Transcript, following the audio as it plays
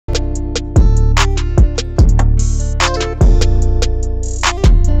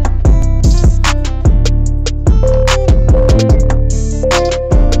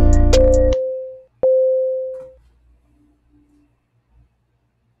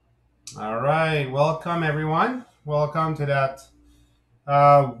All right, welcome everyone. Welcome to that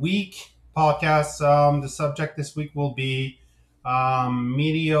week podcast. The subject this week will be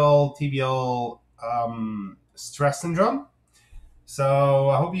medial tibial stress syndrome. So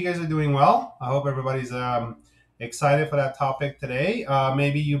I hope you guys are doing well. I hope everybody's excited for that topic today.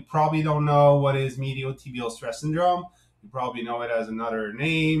 Maybe you probably don't know what is medial tibial stress syndrome. You probably know it as another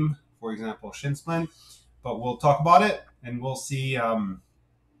name, for example, shin splint. But we'll talk about it and we'll see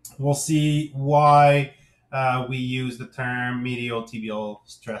why we use the term medial tibial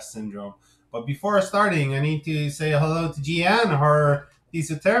stress syndrome. But before starting, I need to say hello to Gian, our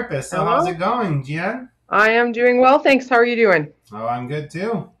physiotherapist. So how's it Hello. going, Gian? I am doing well, thanks. How are you doing? Oh, I'm good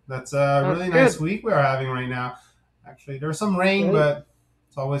too. That's a That's really nice good. week we're having right now. Actually, there's some rain, Great. but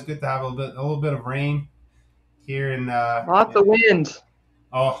it's always good to have a little bit of rain here in. Lots of wind.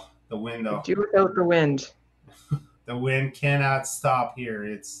 Oh, the Could window. do without the wind. The wind cannot stop here.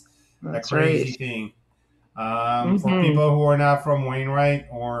 It's a That's right. crazy thing. For Mm-hmm. people who are not from Wainwright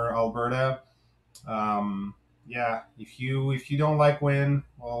or Alberta, yeah, if you don't like wind,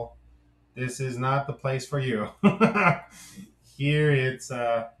 well, this is not the place for you. Here, it's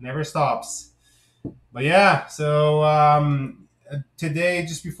never stops. But yeah, so today,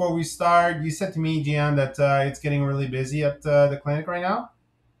 just before we start, you said to me, Gian, that it's getting really busy at the clinic right now.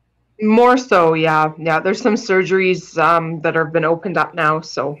 More so, yeah. Yeah, there's some surgeries that have been opened up now,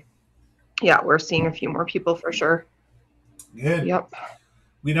 so yeah, we're seeing a few more people for sure. Good. Yep.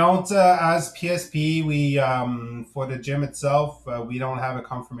 We don't, as PSP, we for the gym itself, we don't have a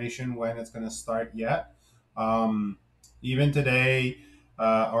confirmation when it's going to start yet. Um, Even today,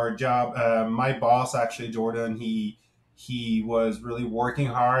 our job, my boss actually, Jordan, he was really working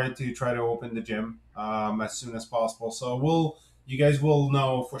hard to try to open the gym as soon as possible. So you guys will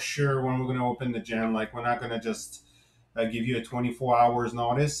know for sure when we're going to open the gym. Like we're not going to just give you a 24 hours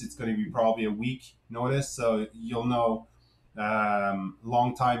notice. It's going to be probably a week notice, so you'll know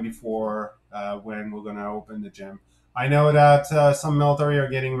long time before when we're going to open the gym. I know that some military are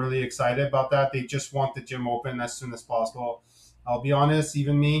getting really excited about that. They just want the gym open as soon as possible. I'll be honest,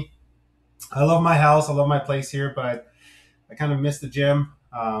 even me, I love my house, I love my place here, but I kind of miss the gym.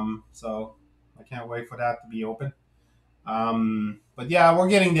 So I can't wait for that to be open. But yeah, we're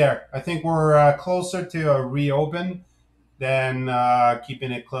getting there. I think we're closer to a reopen than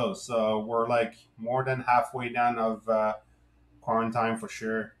keeping it closed. So we're like more than halfway down of quarantine for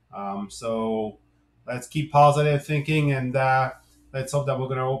sure. So let's keep positive thinking and let's hope that we're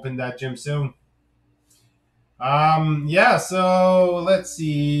going to open that gym soon. Yeah, so let's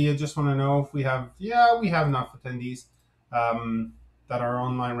see. I just want to know if we have enough attendees um, that are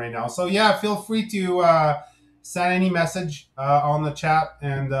online right now. So yeah, feel free to send any message on the chat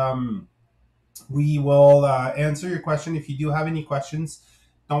and we will answer your question. If you do have any questions,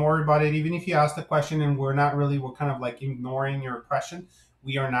 don't worry about it. Even if you ask the question and we're kind of like ignoring your question.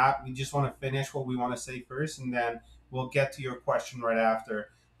 We are not. We just want to finish what we want to say first, and then we'll get to your question right after.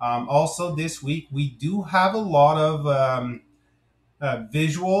 Also, this week we do have a lot of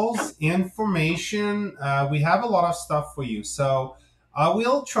visuals, information. We have a lot of stuff for you. So I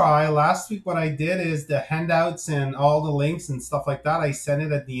will try. Last week, what I did is the handouts and all the links and stuff like that. I sent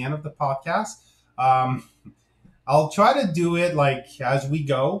it at the end of the podcast. Um, I'll try to do it like as we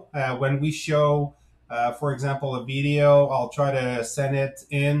go. When we show, for example, a video, I'll try to send it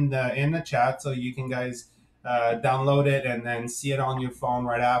in the chat so you can guys download it and then see it on your phone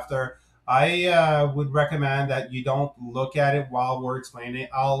right after. I would recommend that you don't look at it while we're explaining it.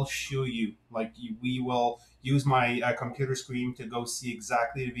 I'll show you. We will use my computer screen to go see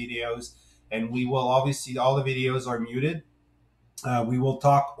exactly the videos, and we will obviously all the videos are muted. We will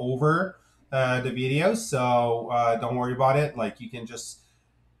talk over the videos, so don't worry about it. Like you can just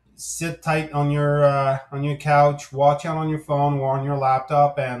sit tight on your couch, watch it on your phone or on your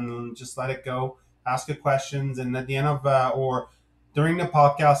laptop, and just let it go. Ask your questions, and at the end of or during the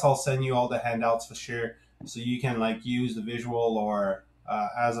podcast, I'll send you all the handouts for sure, so you can like use the visual or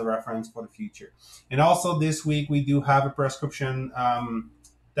as a reference for the future. And also this week we do have a prescription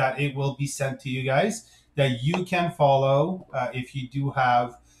that it will be sent to you guys that you can follow if you do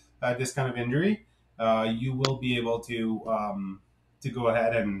have this kind of injury. You will be able to go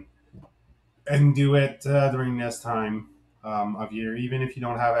ahead and do it during this time of year, even if you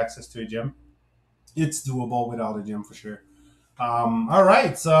don't have access to a gym. It's doable without a gym for sure. All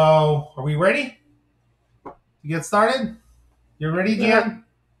right, so are we ready to get started? You're ready, Yeah.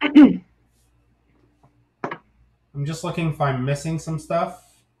 Gian? I'm just looking if I'm missing some stuff.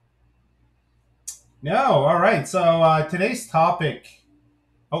 No, all right. So today's topic.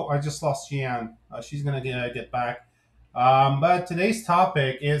 Oh, I just lost Gian. She's gonna get back. But today's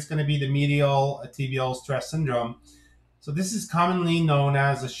topic is going to be the medial tibial stress syndrome. So this is commonly known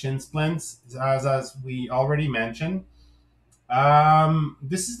as a shin splints, as we already mentioned.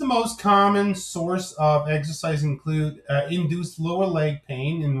 This is the most common source of exercise include induced lower leg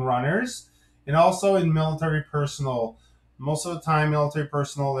pain in runners and also in military personnel. Most of the time, military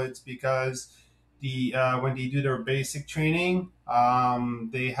personnel, it's because the when they do their basic training,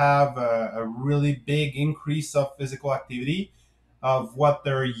 they have a really big increase of physical activity of what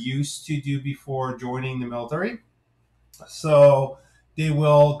they're used to do before joining the military. So they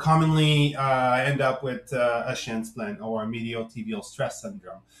will commonly end up with a shin splint or a medial tibial stress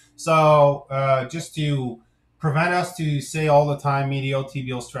syndrome. So just to prevent us to say all the time medial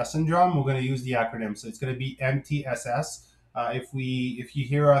tibial stress syndrome, we're going to use the acronym. So it's going to be MTSS. If you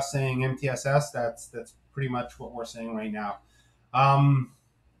hear us saying MTSS, that's pretty much what we're saying right now. Um,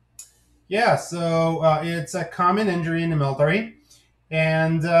 yeah, so it's a common injury in the military.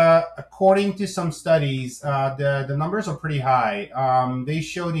 And according to some studies, the numbers are pretty high. They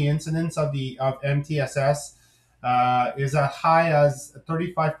show the incidence of MTSS is as high as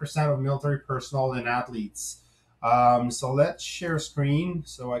 35% of military personnel and athletes. So let's share screen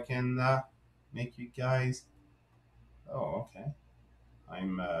so I can make you guys. Oh, okay.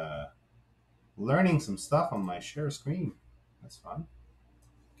 I'm learning some stuff on my share screen. That's fun.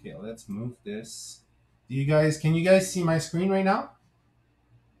 Okay, let's move this. Can you guys see my screen right now?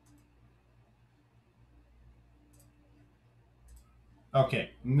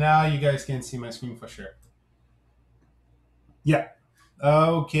 Okay, now you guys can see my screen for sure. Yeah.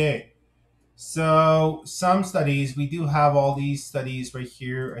 Okay. So some studies, we do have all these studies right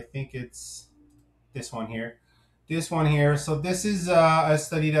here. I think it's this one here. This one here. So this is a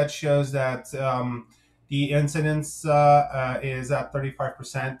study that shows that the incidence is at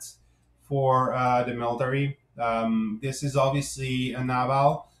 35% for the military. This is obviously a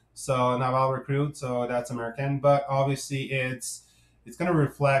naval, so a naval recruit, so that's American, but obviously it's going to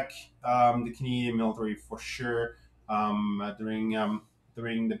reflect the Canadian military for sure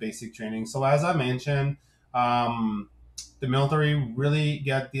during the basic training. So as I mentioned, um, the military really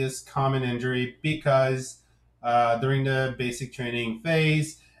get this common injury because during the basic training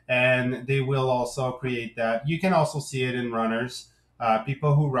phase, and they will also create that. You can also see it in runners.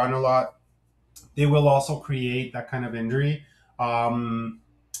 People who run a lot, they will also create that kind of injury. Um,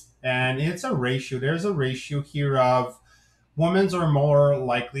 and it's a ratio. There's a ratio here of women are more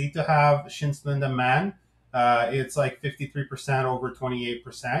likely to have shin splint than men. It's like 53% over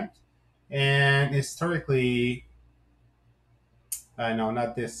 28%. And historically, no,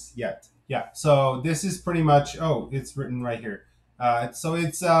 not this yet. Yeah. So this is pretty much. Oh, it's written right here. So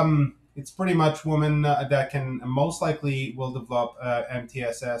it's pretty much women that can most likely will develop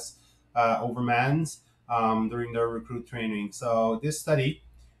MTSS over men's during their recruit training. So this study,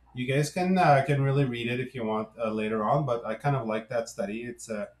 you guys can really read it if you want later on. But I kind of like that study. It's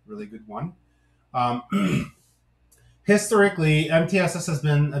a really good one. Um, Historically, MTSS has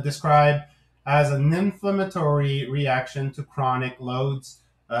been described as an inflammatory reaction to chronic loads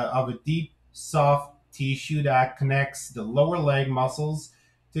of a deep, soft tissue that connects the lower leg muscles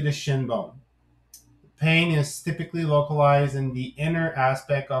to the shin bone. Pain is typically localized in the inner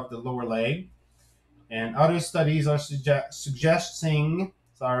aspect of the lower leg, and other studies are suggesting,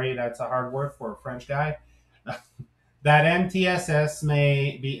 sorry, that's a hard word for a French guy, that MTSS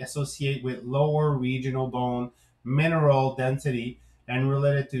may be associated with lower regional bone mineral density and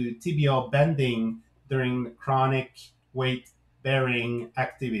related to tibial bending during chronic weight bearing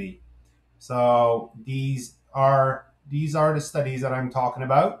activity. So these are the studies that I'm talking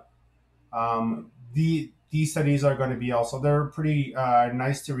about. These studies are going to be also they're pretty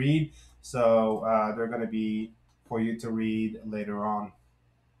nice to read. So they're going to be for you to read later on.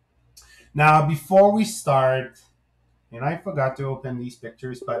 Now, before we start, and I forgot to open these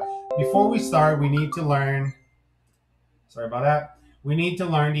pictures, but before we start, we need to learn. Sorry about that. We need to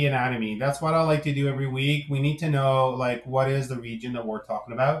learn the anatomy. That's what I like to do every week. We need to know like what is the region that we're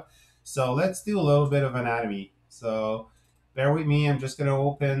talking about. So let's do a little bit of anatomy. So bear with me. I'm just going to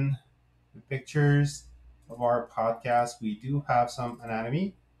open the pictures of our podcast. We do have some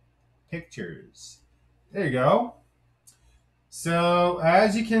anatomy pictures. There you go. So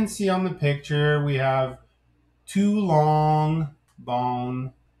as you can see on the picture, we have two long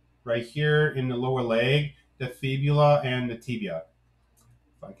bone right here in the lower leg, the fibula and the tibia.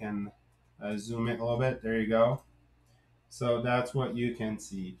 If I can zoom in a little bit, there you go. So that's what you can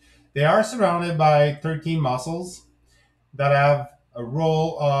see. They are surrounded by 13 muscles that have a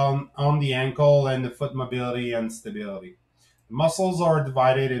role on the ankle and the foot mobility and stability. Muscles are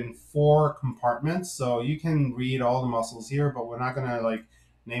divided in 4 compartments, so you can read all the muscles here, but we're not gonna like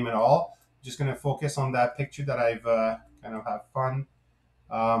name it all. Just gonna focus on that picture that I've kind of have fun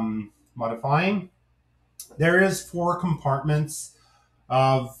modifying. There is 4 compartments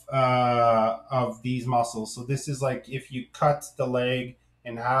of these muscles. So this is like if you cut the leg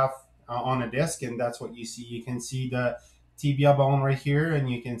in half on a disc, and that's what you see. You can see the tibia bone right here, and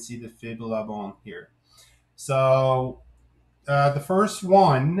you can see the fibula bone here. So the first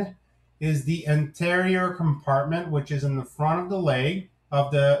one is the anterior compartment, which is in the front of the leg,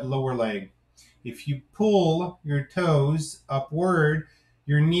 of the lower leg. If you pull your toes upward,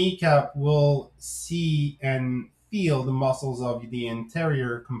 your kneecap will see and feel the muscles of the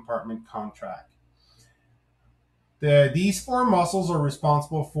anterior compartment contract. These 4 muscles are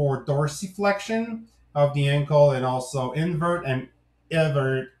responsible for dorsiflexion of the ankle and also invert and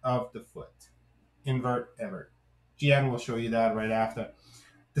evert of the foot. Invert, evert. Gian will show you that right after.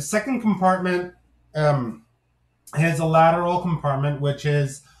 The second compartment has a lateral compartment, which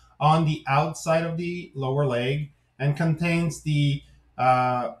is on the outside of the lower leg and contains the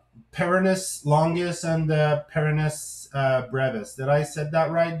peroneus longus and the peroneus brevis. Did I said that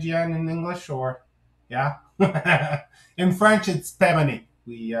right, Gian, in English? Or yeah? In French, it's péroné.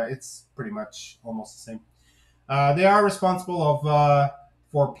 It's pretty much almost the same. They are responsible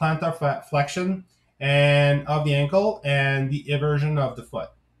for plantar flexion and of the ankle and the eversion of the foot.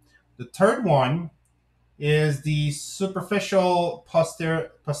 The third one is the superficial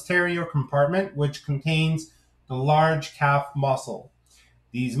posterior compartment, which contains the large calf muscle.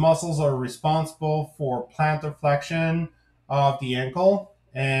 These muscles are responsible for plantar flexion of the ankle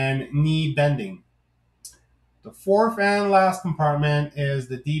and knee bending. The fourth and last compartment is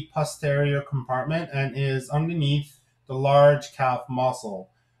the deep posterior compartment and is underneath the large calf muscle.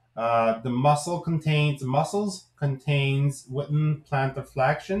 The muscles contains within plantar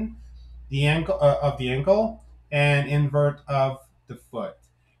flexion, the ankle of the ankle, and invert of the foot.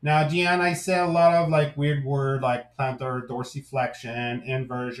 Now, Gian, I said a lot of like weird word like plantar dorsiflexion,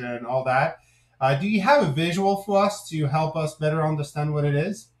 inversion, all that. Do you have a visual for us to help us better understand what it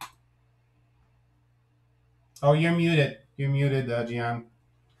is? Oh, you're muted. You're muted, Gian.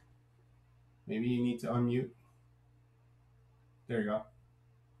 Maybe you need to unmute. There you go.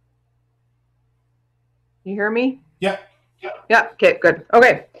 You hear me? Yeah. Yeah. Okay, good.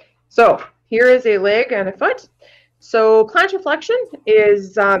 Okay. So here is a leg and a foot. So plantar flexion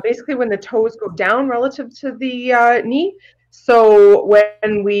is basically when the toes go down relative to the knee. So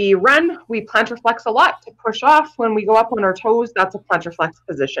when we run, we plantar flex a lot to push off. When we go up on our toes, that's a plantar flex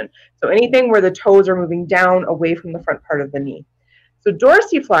position. So anything where the toes are moving down away from the front part of the knee. So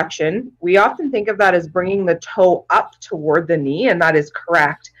dorsiflexion, we often think of that as bringing the toe up toward the knee, and that is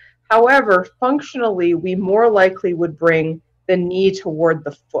correct. However, functionally, we more likely would bring the knee toward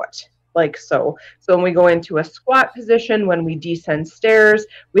the foot, like so. So when we go into a squat position, when we descend stairs,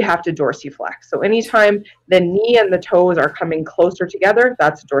 we have to dorsiflex. So anytime the knee and the toes are coming closer together,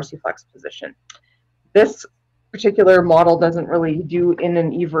 that's a dorsiflex position. This particular model doesn't really do in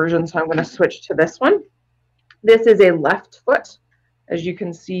an eversion, so I'm going to switch to this one. This is a left foot, as you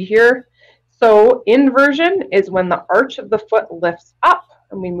can see here. So inversion is when the arch of the foot lifts up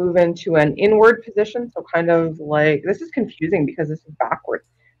and we move into an inward position. So kind of like, this is confusing because this is backwards.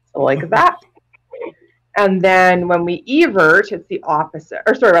 So like that. And then when we evert, it's the opposite.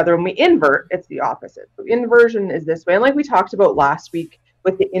 Or sorry, rather, when we invert, it's the opposite. So inversion is this way. And like we talked about last week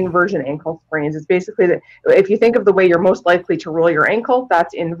with the inversion ankle sprains, it's basically that if you think of the way you're most likely to roll your ankle,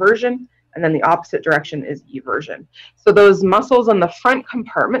 that's inversion. And then the opposite direction is eversion. So those muscles on the front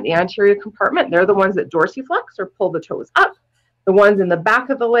compartment, the anterior compartment, they're the ones that dorsiflex or pull the toes up. The ones in the back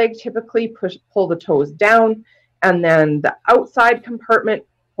of the leg typically pull the toes down. And then the outside compartment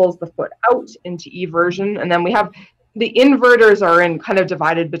pulls the foot out into eversion. And then we have the inverters are in kind of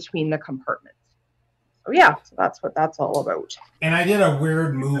divided between the compartments. So yeah, so that's what that's all about. And I did a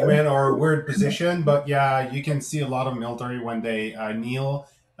weird movement or weird position, but yeah, you can see a lot of military when they kneel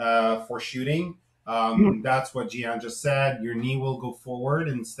for shooting. That's what Gian just said. Your knee will go forward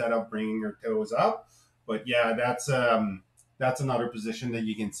instead of bringing your toes up. But yeah, that's another position that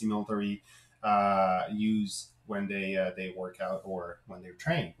you can see military use when they work out or when they're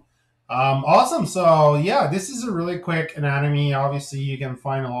trained. Awesome. So yeah, this is a really quick anatomy. Obviously, you can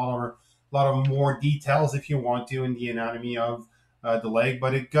find a lot of more details if you want to in the anatomy of the leg,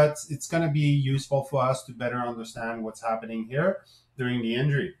 but it's going to be useful for us to better understand what's happening here during the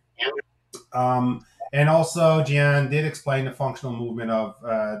injury. And also, Gian did explain the functional movement of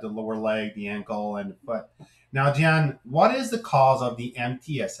the lower leg, the ankle, and the foot. Now, Gian, what is the cause of the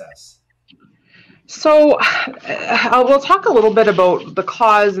MTSS? So we'll talk a little bit about the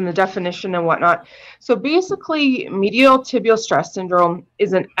cause and the definition and whatnot. So basically, medial tibial stress syndrome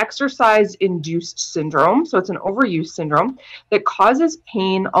is an exercise-induced syndrome. So it's an overuse syndrome that causes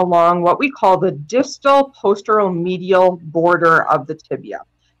pain along what we call the distal posteromedial border of the tibia.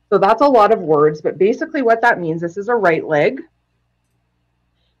 So that's a lot of words, but basically what that means, this is a right leg.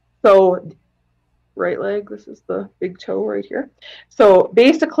 So right leg, this is the big toe right here. So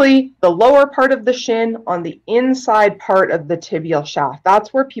basically the lower part of the shin on the inside part of the tibial shaft,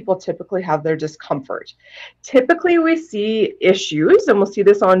 that's where people typically have their discomfort. Typically we see issues, and we'll see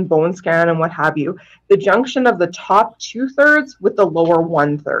this on bone scan and what have you, the junction of the top 2/3 with the lower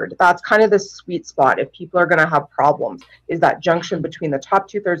 1/3. That's kind of the sweet spot if people are going to have problems, is that junction between the top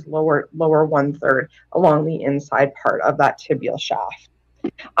 2/3, lower 1/3 along the inside part of that tibial shaft.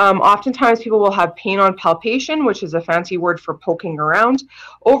 Oftentimes people will have pain on palpation, which is a fancy word for poking around,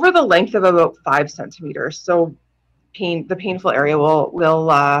 over the length of about 5 centimeters. So the painful area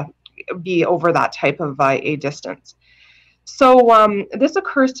will be over that type of a distance. So this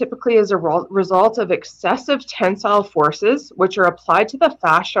occurs typically as a result of excessive tensile forces, which are applied to the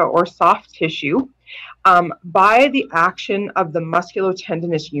fascia or soft tissue by the action of the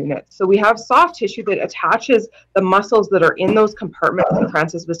musculotendinous unit. So we have soft tissue that attaches the muscles that are in those compartments that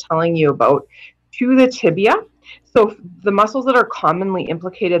Francis was telling you about to the tibia. So the muscles that are commonly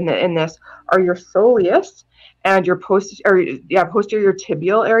implicated in this are your soleus and your posterior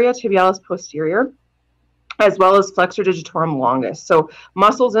tibial area, tibialis posterior, as well as flexor digitorum longus. So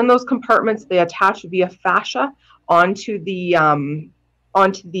muscles in those compartments, they attach via fascia onto the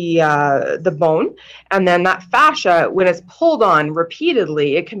bone, and then that fascia, when it's pulled on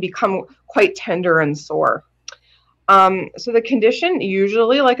repeatedly, it can become quite tender and sore. So the condition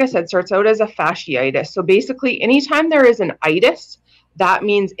usually, like I said, starts out as a fasciitis. So basically, anytime there is an itis, that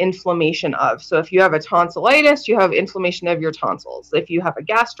means inflammation of. So if you have a tonsillitis, you have inflammation of your tonsils. If you have a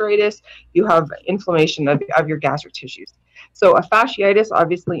gastritis, you have inflammation of your gastric tissues. So a fasciitis,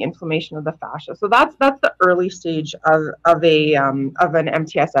 obviously inflammation of the fascia. So that's the early stage of an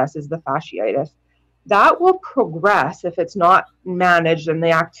MTSS, is the fasciitis. That will progress if it's not managed and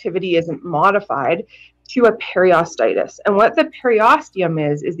the activity isn't modified to a periostitis. And what the periosteum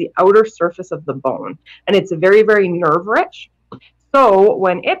is the outer surface of the bone. And it's very, very nerve rich. So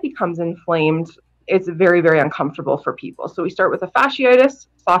when it becomes inflamed, it's very, very uncomfortable for people. So we start with a fasciitis,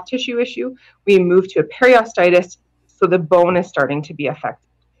 soft tissue issue. We move to a periostitis. So the bone is starting to be affected.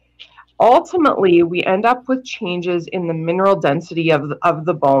 Ultimately, we end up with changes in the mineral density of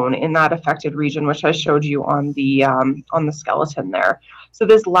the bone in that affected region, which I showed you on the skeleton there. So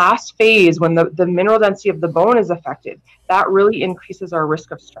this last phase, when the mineral density of the bone is affected, that really increases our risk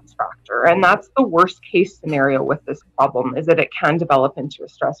of stress fracture. And that's the worst case scenario with this problem, is that it can develop into a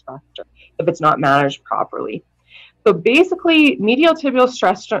stress fracture if it's not managed properly. So basically, medial tibial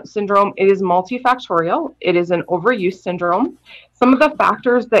stress syndrome, it is multifactorial. It is an overuse syndrome. Some of the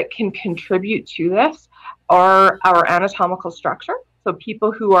factors that can contribute to this are our anatomical structure. So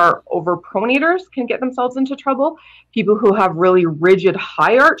people who are overpronators can get themselves into trouble. People who have really rigid,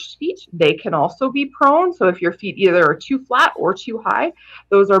 high-arched feet, they can also be prone. So if your feet either are too flat or too high,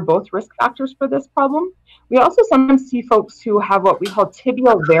 those are both risk factors for this problem. We also sometimes see folks who have what we call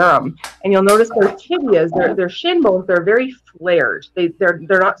tibial varum, and you'll notice their tibias, their shin bones, they're very flared. They're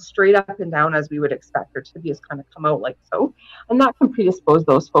not straight up and down as we would expect. Their tibias kind of come out like so, and that can predispose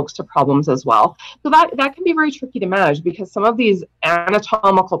those folks to problems as well. So that can be very tricky to manage, because some of these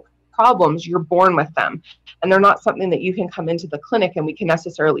anatomical problems, you're born with them, and they're not something that you can come into the clinic and we can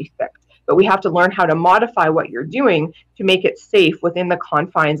necessarily fix. But we have to learn how to modify what you're doing to make it safe within the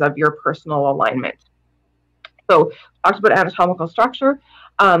confines of your personal alignment. So talked about anatomical structure.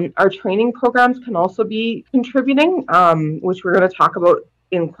 Our training programs can also be contributing, which we're going to talk about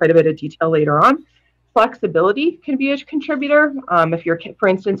in quite a bit of detail later on. Flexibility can be a contributor. For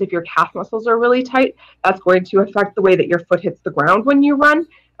instance, if your calf muscles are really tight, that's going to affect the way that your foot hits the ground when you run,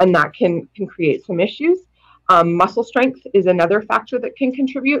 and that can create some issues. Muscle strength is another factor that can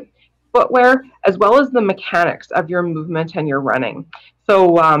contribute. Footwear, as well as the mechanics of your movement and your running.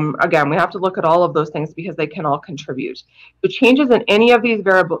 So again, we have to look at all of those things because they can all contribute. The changes in any of these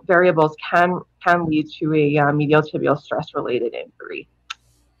variables can lead to a medial tibial stress related injury.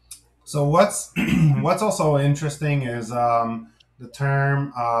 So what's what's also interesting is the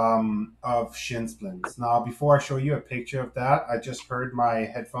term of shin splints. Now, before I show you a picture of that, I just heard my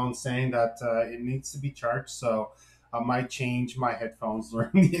headphones saying that it needs to be charged, so I might change my headphones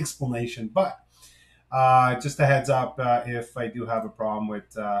during the explanation. But just a heads up if I do have a problem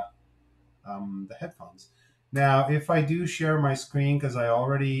with the headphones. Now, if I do share my screen, because I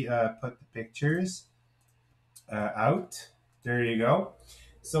already put the pictures out, there you go.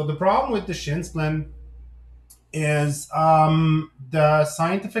 So the problem with the shin splint is the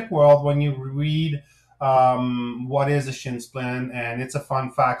scientific world, when you read what is a shin splint, and it's a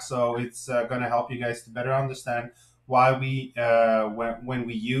fun fact, so it's going to help you guys to better understand why we when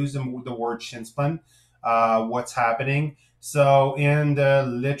we use the word shin splint, what's happening. So in the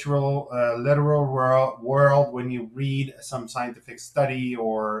literal world, when you read some scientific study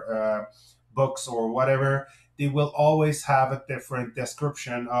or books or whatever, they will always have a different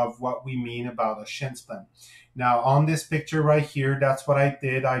description of what we mean about a shin splint. Now, on this picture right here, that's what I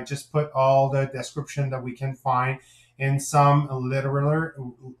did. I just put all the description that we can find in some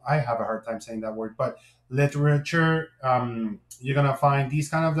literal, I have a hard time saying that word, but literature. You're going to find these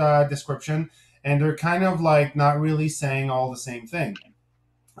kind of description, and they're kind of like not really saying all the same thing.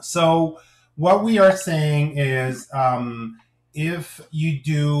 So what we are saying is, if you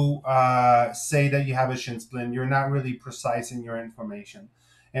do say that you have a shin splint, you're not really precise in your information.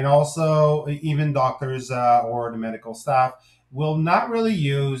 And also, even doctors or the medical staff will not really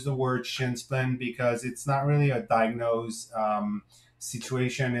use the word shin splint because it's not really a diagnosed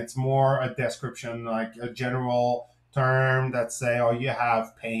situation. It's more a description, like a general term that say, oh, you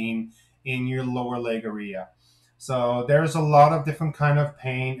have pain in your lower leg area. So there's a lot of different kind of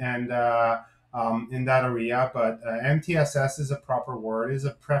pain and in that area, but MTSS is a proper word, is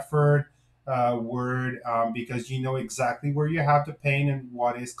a preferred word because you know exactly where you have the pain and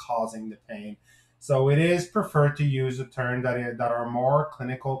what is causing the pain. So it is preferred to use a term that are more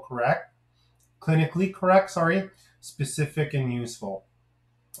clinically correct, sorry, specific and useful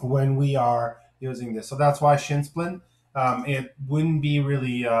when we are using this. So that's why shin splint, it wouldn't be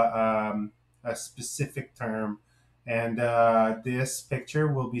really a specific term. And this picture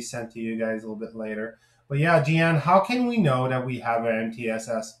will be sent to you guys a little bit later. But yeah, Gian, how can we know that we have an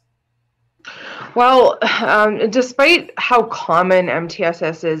MTSS? Well, despite how common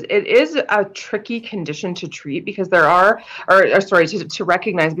MTSS is, it is a tricky condition to treat because there are, or sorry, to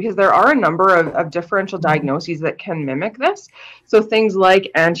recognize, because there are a number of differential diagnoses that can mimic this. So things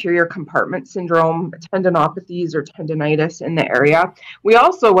like anterior compartment syndrome, tendinopathies, or tendinitis in the area. We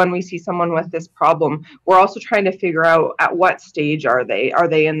also, when we see someone with this problem, we're also trying to figure out at what stage are they? Are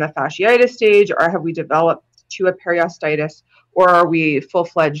they in the fasciitis stage, or have we developed to a periostitis, or are we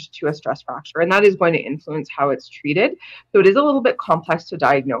full-fledged to a stress fracture? And that is going to influence how it's treated. So it is a little bit complex to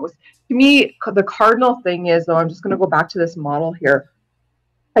diagnose. To me, the cardinal thing is, though, I'm just going to go back to this model here.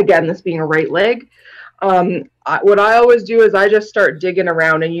 Again, this being a right leg. What I always do is I just start digging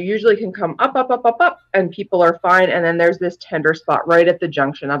around, and you usually can come up, up, up, up, up, and people are fine. And then there's this tender spot right at the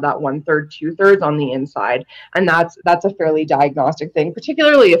junction of that 1/3, 2/3 on the inside. And that's a fairly diagnostic thing,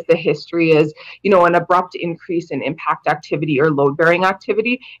 particularly if the history is, an abrupt increase in impact activity or load-bearing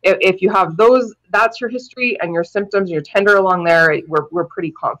activity. If you have those, that's your history and your symptoms, your tender along there, we're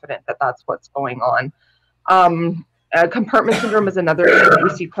pretty confident that that's what's going on. Compartment syndrome is another thing that we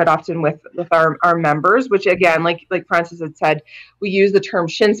see quite often with our members, which again, like Francis had said, we use the term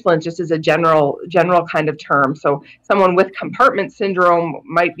shin splint just as a general kind of term. So someone with compartment syndrome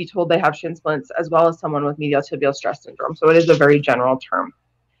might be told they have shin splints, as well as someone with medial tibial stress syndrome. So it is a very general term.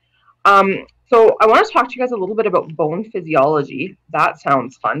 So I want to talk to you guys a little bit about bone physiology. That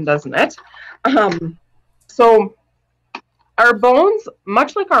sounds fun, doesn't it? So our bones,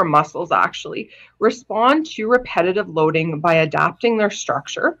 much like our muscles actually, respond to repetitive loading by adapting their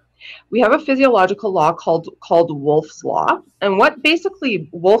structure. We have a physiological law called Wolff's Law. And what basically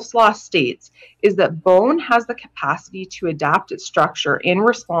Wolff's Law states is that bone has the capacity to adapt its structure in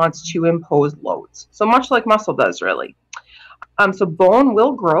response to imposed loads. So much like muscle does, really. So bone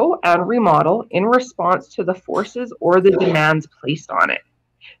will grow and remodel in response to the forces or the demands placed on it.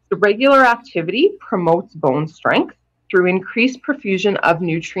 The regular activity promotes bone strength through increased perfusion of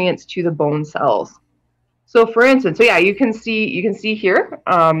nutrients to the bone cells. So for instance, you can see here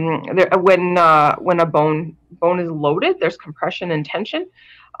when a bone is loaded, there's compression and tension,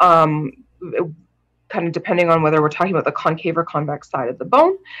 kind of depending on whether we're talking about the concave or convex side of the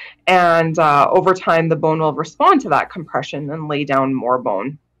bone. And over time, the bone will respond to that compression and lay down more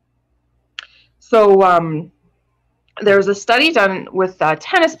bone. So there's a study done with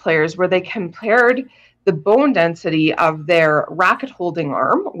tennis players where they compared the bone density of their racket holding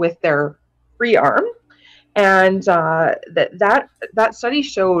arm with their free arm. And that study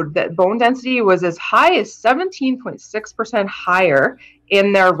showed that bone density was as high as 17.6% higher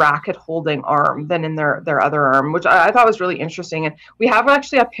in their racket holding arm than in their other arm, which I thought was really interesting. And we have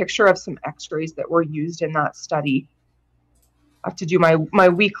actually a picture of some x-rays that were used in that study. I have to do my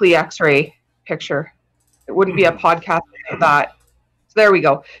weekly x-ray picture. It wouldn't be a podcast without that. So there we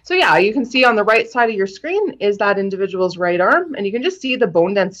go. So yeah, you can see on the right side of your screen is that individual's right arm, and you can just see the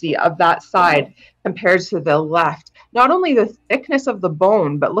bone density of that side compared to the left. Not only the thickness of the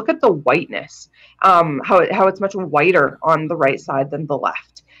bone, but look at the whiteness, how it's much whiter on the right side than the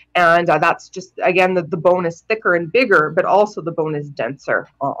left. And that's just, again, the bone is thicker and bigger, but also the bone is denser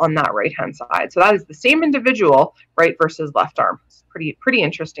on that right-hand side. So that is the same individual, right versus left arm. It's pretty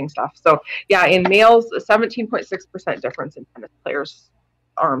interesting stuff. So yeah, in males, a 17.6% difference in tennis players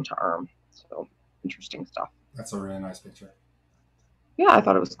arm to arm. So interesting stuff. That's a really nice picture. Yeah, I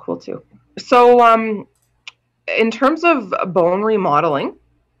thought it was cool too. So in terms of bone remodeling,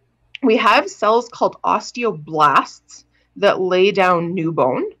 we have cells called osteoblasts that lay down new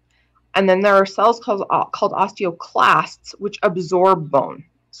bone. And then there are cells called osteoclasts, which absorb bone.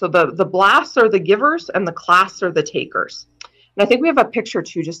 So the blasts are the givers and the clasts are the takers. And I think we have a picture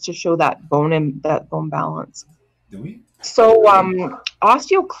too, just to show that bone balance. Do we? So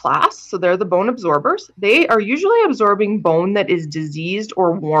osteoclasts, so they're the bone absorbers. They are usually absorbing bone that is diseased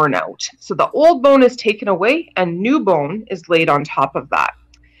or worn out. So the old bone is taken away and new bone is laid on top of that.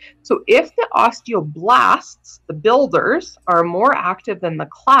 So if the osteoblasts, the builders, are more active than the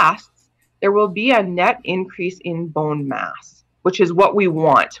clasts, there will be a net increase in bone mass, which is what we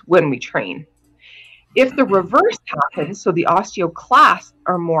want when we train. If the reverse happens, so the osteoclasts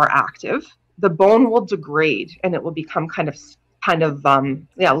are more active, the bone will degrade and it will become kind of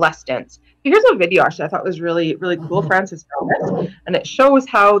less dense. Here's a video actually I thought was really cool. Francis found this, and it shows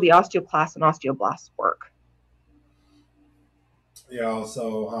how the osteoclasts and osteoblasts work. Yeah,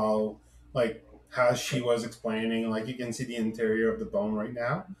 so how, like, as she was explaining, like, you can see the interior of the bone right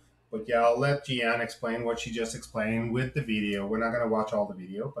now. But yeah, I'll let Gianne explain what she just explained with the video. We're not going to watch all the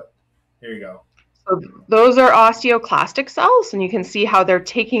video, but here you go. So those are osteoclastic cells, and you can see how they're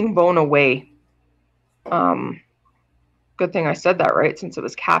taking bone away. Good thing I said that right, since it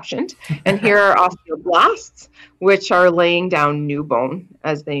was captioned. And here are osteoblasts, which are laying down new bone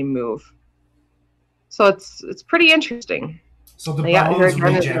as they move. So it's pretty interesting. So the bones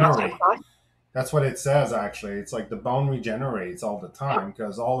regenerate. That's what it says, actually. It's like the bone regenerates all the time,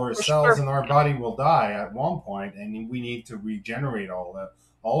 because all our cells in our body will die at one point, and we need to regenerate all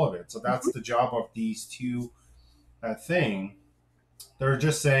of it. So that's the job of these two things. They're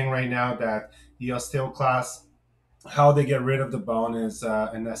just saying right now that the osteoclasts, how they get rid of the bone is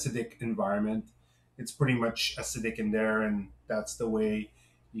an acidic environment. It's pretty much acidic in there, and that's the way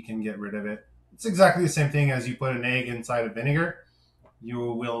you can get rid of it. It's exactly the same thing as you put an egg inside of vinegar.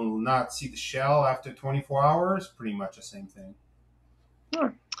 You will not see the shell after 24 hours. Pretty much the same thing. Yeah.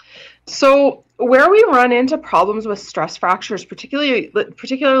 So where we run into problems with stress fractures, particularly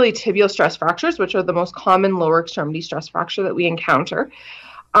tibial stress fractures, which are the most common lower extremity stress fracture that we encounter,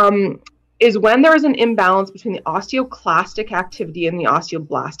 is when there is an imbalance between the osteoclastic activity and the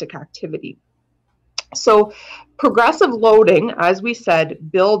osteoblastic activity. So progressive loading, as we said,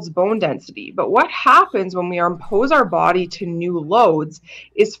 builds bone density. But what happens when we impose our body to new loads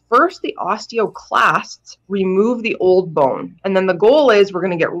is first the osteoclasts remove the old bone. And then the goal is we're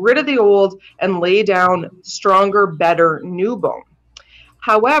going to get rid of the old and lay down stronger, better new bone.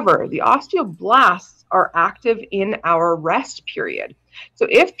 However, the osteoblasts are active in our rest period. So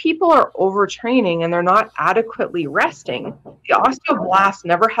if people are overtraining and they're not adequately resting, the osteoblasts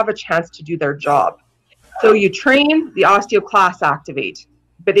never have a chance to do their job. So you train, the osteoclasts activate.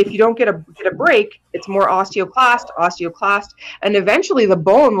 But if you don't get a break, it's more osteoclast, and eventually the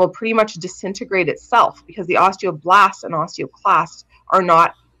bone will pretty much disintegrate itself because the osteoblasts and osteoclasts are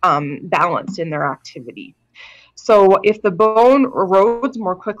not balanced in their activity. So if the bone erodes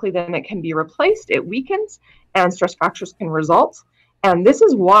more quickly than it can be replaced, it weakens and stress fractures can result. And this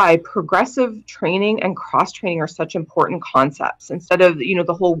is why progressive training and cross-training are such important concepts, instead of,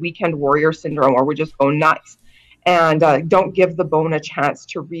 the whole weekend warrior syndrome where we just go nuts and don't give the bone a chance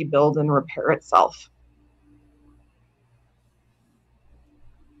to rebuild and repair itself.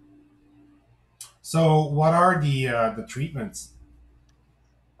 So what are the treatments?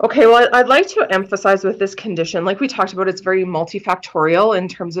 Okay, well, I'd like to emphasize with this condition, like we talked about, it's very multifactorial in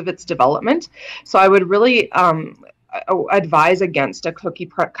terms of its development. So I would really advise against a cookie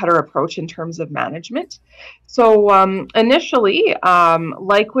cutter approach in terms of management. So initially,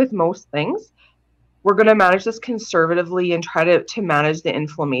 like with most things, we're going to manage this conservatively and try to manage the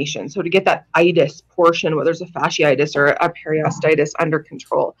inflammation. So to get that itis portion, whether it's a fasciitis or a periostitis, under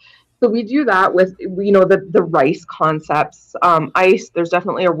control. So we do that with, the RICE concepts. ICE, there's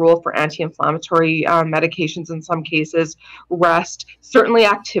definitely a role for anti-inflammatory medications in some cases. Rest, certainly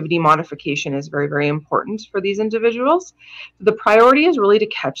activity modification is very, very important for these individuals. The priority is really to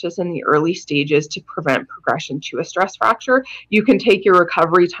catch this in the early stages to prevent progression to a stress fracture. You can take your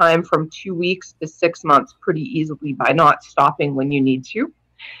recovery time from 2 weeks to 6 months pretty easily by not stopping when you need to.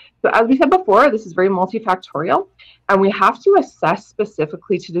 So as we said before, this is very multifactorial, and we have to assess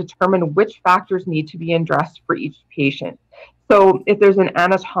specifically to determine which factors need to be addressed for each patient. So if there's an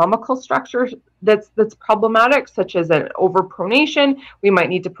anatomical structure that's problematic, such as an overpronation, we might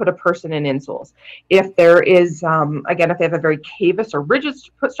need to put a person in insoles. If there is, again, if they have a very cavus or rigid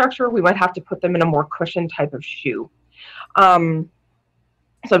foot structure, we might have to put them in a more cushioned type of shoe.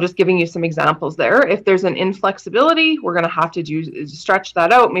 So just giving you some examples there. If there's an inflexibility, we're going to have to stretch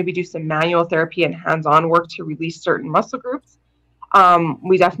that out, maybe do some manual therapy and hands-on work to release certain muscle groups.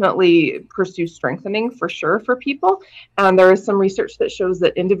 We definitely pursue strengthening for sure for people. And there is some research that shows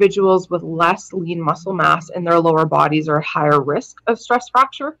that individuals with less lean muscle mass in their lower bodies are at higher risk of stress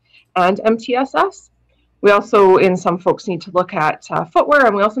fracture and MTSS. We also, in some folks, need to look at footwear,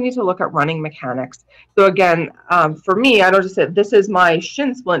 and we also need to look at running mechanics. So again, for me, I don't just say this is my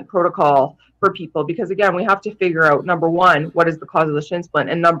shin splint protocol for people, because again, we have to figure out, number one, what is the cause of the shin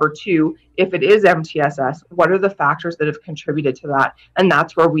splint? And number two, if it is MTSS, what are the factors that have contributed to that? And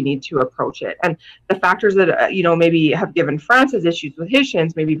that's where we need to approach it. And the factors that, maybe have given Francis issues with his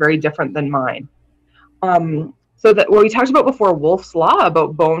shins may be very different than mine. So that what we talked about before, Wolff's Law,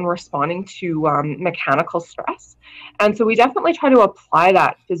 about bone responding to mechanical stress. And so we definitely try to apply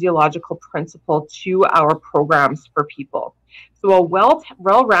that physiological principle to our programs for people. So a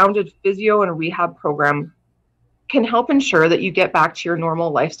well-rounded physio and rehab program can help ensure that you get back to your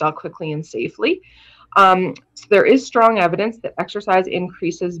normal lifestyle quickly and safely. So there is strong evidence that exercise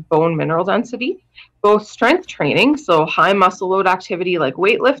increases bone mineral density, both strength training, so high muscle load activity like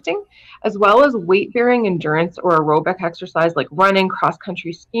weightlifting, as well as weight-bearing endurance or aerobic exercise like running,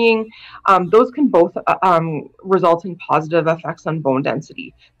 cross-country skiing. Those can both result in positive effects on bone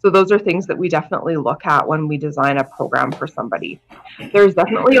density. So those are things that we definitely look at when we design a program for somebody. There's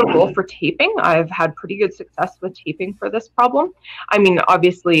definitely a role for taping. I've had pretty good success with taping for this problem. I mean,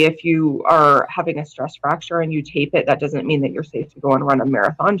 obviously, if you are having a stress fracture and you tape it, that doesn't mean that you're safe to go and run a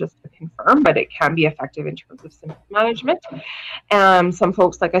marathon, just to confirm, but it can be effective in terms of symptom management. Some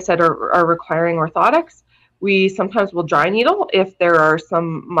folks, like I said, are requiring orthotics. We sometimes will dry needle if there are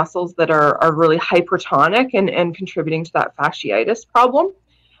some muscles that are really hypertonic and contributing to that fasciitis problem.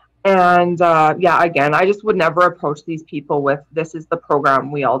 And yeah, again, I just would never approach these people with, this is the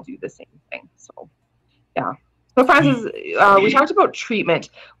program, we all do the same thing. So yeah. So Francis, we talked about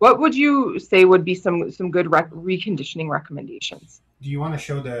treatment. What would you say would be some good reconditioning recommendations? Do you want to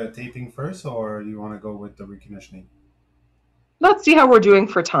show the taping first, or do you want to go with the reconditioning? Let's see how we're doing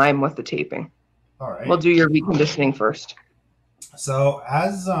for time with the taping. All right. We'll do your reconditioning first. So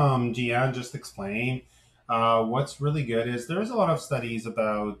as Gian just explained, what's really good is there's a lot of studies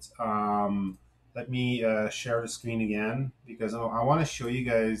about, let me share the screen again, because I want to show you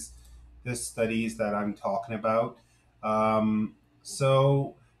guys the studies that I'm talking about.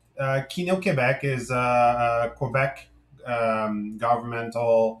 Kino Quebec is a Quebec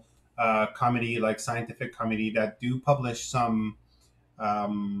governmental committee, like scientific committee, that do publish some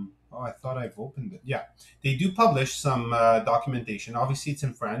oh, I thought I've opened it. Yeah, they do publish some documentation. Obviously, it's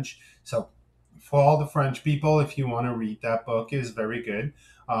in French. So for all the French people, if you want to read that book, is very good.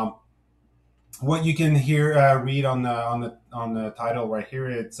 What you can read on the title right here,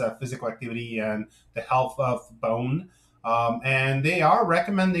 it's physical activity and the health of bone. And they are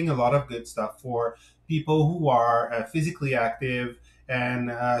recommending a lot of good stuff for people who are physically active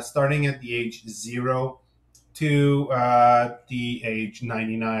and starting at the age 0 to the age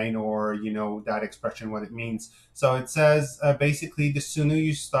 99, or that expression, what it means. So it says basically the sooner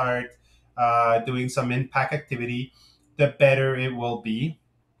you start doing some impact activity, the better it will be.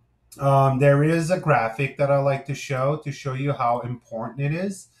 There is a graphic that I like to show you how important it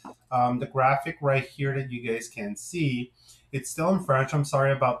is. The graphic right here that you guys can see, it's still in French. I'm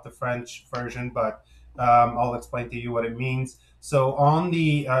sorry about the French version, but I'll explain to you what it means. So on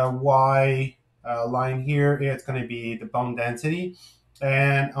the Y line here, it's going to be the bone density,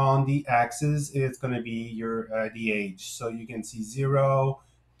 and on the axis, it's going to be your the age. So you can see 0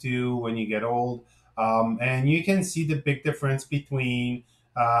 to when you get old, and you can see the big difference between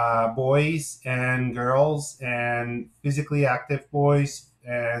boys and girls, and physically active boys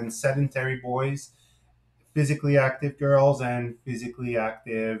and sedentary boys, physically active girls and physically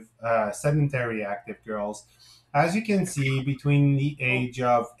active sedentary active girls. as you can see, between the age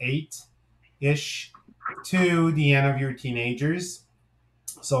of 8-ish to the end of your teenagers,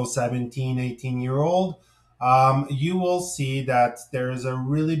 so 17, 18-year old, you will see that there is a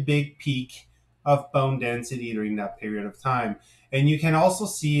really big peak of bone density during that period of time. And you can also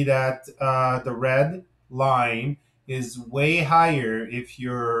see that the red line is way higher if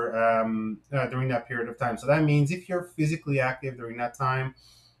you're during that period of time. So that means if you're physically active during that time,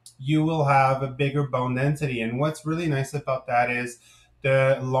 you will have a bigger bone density. And what's really nice about that is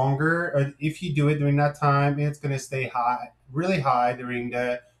the longer, if you do it during that time, it's going to stay high, really high during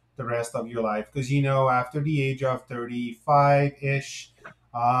the rest of your life. Because, after the age of 35 ish,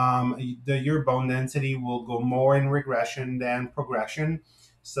 your bone density will go more in regression than progression.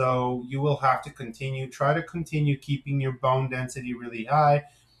 So you will have to try to continue keeping your bone density really high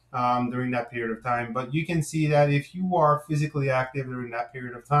during that period of time. But you can see that if you are physically active during that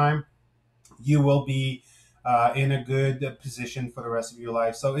period of time, you will be in a good position for the rest of your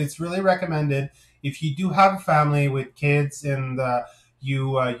life. So it's really recommended if you do have a family with kids and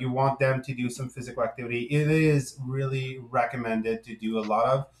you want them to do some physical activity. It is really recommended to do a lot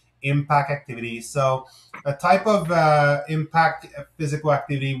of impact activities. So a type of impact physical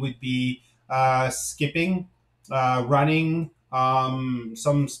activity would be skipping, running,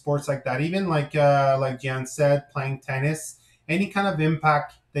 some sports like that. Even like Jan said, playing tennis. Any kind of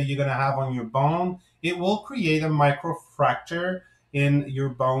impact that you're going to have on your bone, it will create a micro fracture in your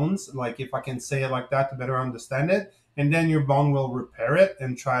bones. Like, if I can say it like that to better understand it. And then your bone will repair it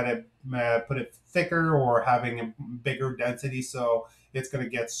and try to put it thicker or having a bigger density. So it's going to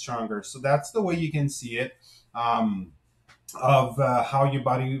get stronger. So that's the way you can see it. Of how your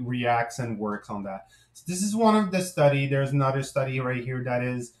body reacts and works on that. So this is one of the study. There's another study right here that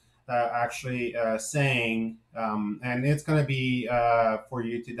is actually saying, and it's going to be for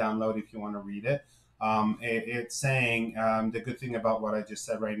you to download if you want to read it. It's saying the good thing about what I just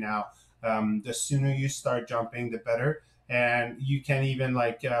said right now. The sooner you start jumping, the better, and you can even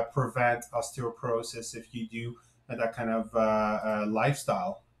prevent osteoporosis if you do that kind of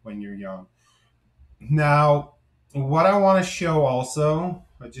lifestyle when you're young. Now, what I want to show also,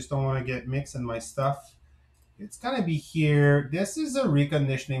 I just don't want to get mixed in my stuff. It's going to be here. This is a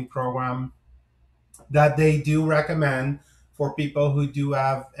reconditioning program that they do recommend for people who do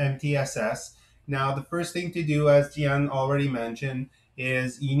have MTSS. Now, the first thing to do, as Gian already mentioned,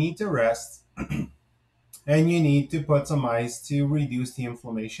 is you need to rest and you need to put some ice to reduce the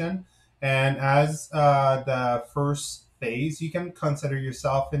inflammation. And as the first phase, you can consider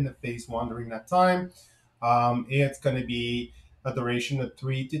yourself in the phase one during that time. It's going to be a duration of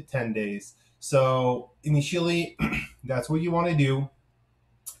 3 to 10 days. So initially, that's what you want to do.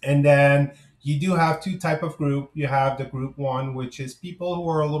 And then you do have two type of group. You have the group one, which is people who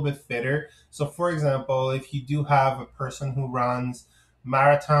are a little bit fitter. So for example, if you do have a person who runs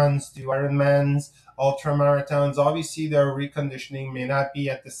marathons, do Ironmans, ultra marathons, obviously their reconditioning may not be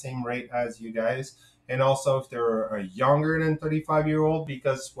at the same rate as you guys. And also if they're a younger than 35-year-old,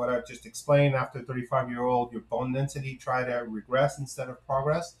 because what I've just explained, after 35-year-old, your bone density try to regress instead of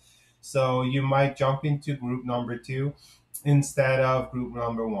progress. So you might jump into group number two instead of group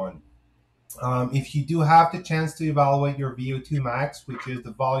number one. If you do have the chance to evaluate your VO2 max, which is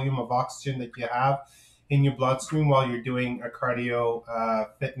the volume of oxygen that you have in your bloodstream while you're doing a cardio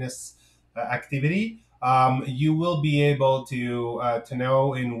fitness activity, you will be able to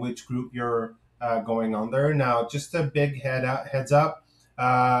know in which group you're going under. Now, just a big heads up.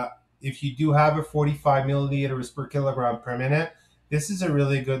 If you do have a 45 milliliters per kilogram per minute, this is a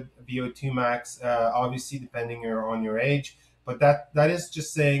really good VO2 max, obviously depending on your age. But that is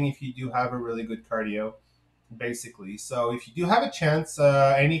just saying if you do have a really good cardio, basically. So if you do have a chance,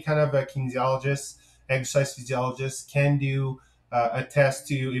 any kind of a kinesiologist, exercise physiologist can do a test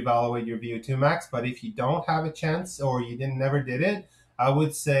to evaluate your VO2 max. But if you don't have a chance or you didn't never did it, I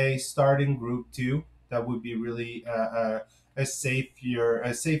would say start in group two. That would be really a safer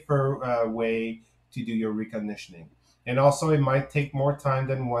way to do your reconditioning. And also, it might take more time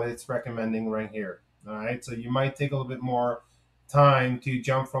than what it's recommending right here. All right, so you might take a little bit more time to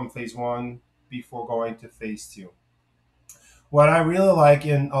jump from phase one before going to phase two. What I really like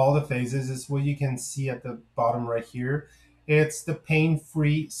in all the phases is what you can see at the bottom right here. It's the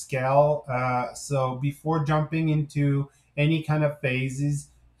pain-free scale. So before jumping into any kind of phases,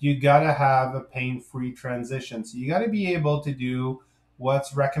 you gotta have a pain-free transition. So you gotta be able to do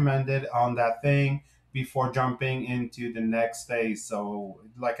what's recommended on that thing before jumping into the next phase. So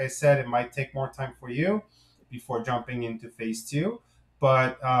like I said, it might take more time for you before jumping into phase two.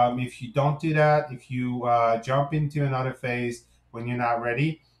 But if you don't do that, if you jump into another phase when you're not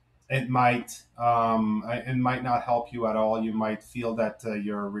ready, it might not help you at all. You might feel that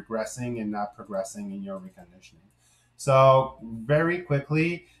you're regressing and not progressing in your reconditioning. So very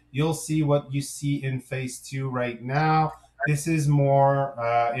quickly, you'll see what you see in phase two right now. This is more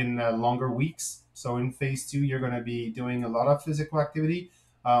in longer weeks. So in phase two, you're going to be doing a lot of physical activity.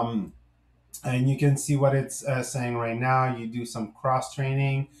 Um, and you can see what it's saying right now. You do some cross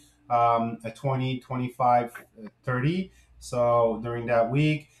training, a 20, 25, 30. So during that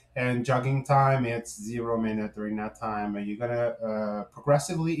week, and jogging time, it's 0 minute during that time. You're going to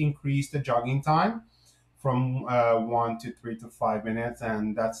progressively increase the jogging time from 1 to 3 to 5 minutes,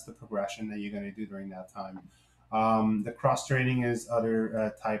 and that's the progression that you're going to do during that time. The cross training is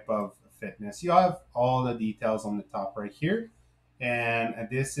other type of fitness. You have all the details on the top right here, and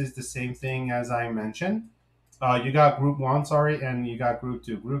this is the same thing as I mentioned. You got group one, sorry, and you got group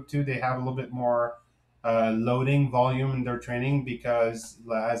two. Group two, they have a little bit more loading volume in their training because,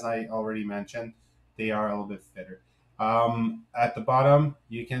 as I already mentioned, they are a little bit fitter. At the bottom,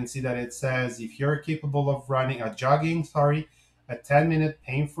 you can see that it says if you're capable of running jogging, sorry, a 10-minute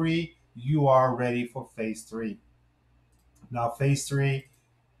pain free, you are ready for phase three. Now, phase three,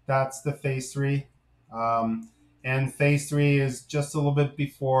 that's the phase three. Um, and phase three is just a little bit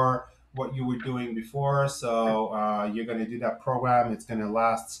before what you were doing before. So you're going to do that program. It's going to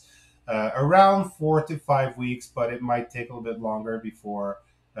last around 4 to 5 weeks, but it might take a little bit longer before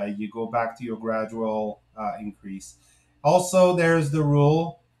you go back to your gradual increase. Also, there's the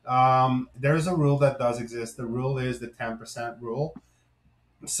rule. There's a rule that does exist. The rule is the 10% rule.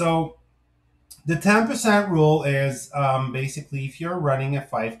 So the 10% rule is basically if you're running a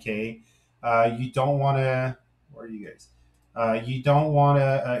 5K, you don't want to, where are you guys? You don't want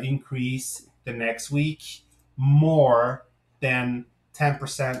to increase the next week more than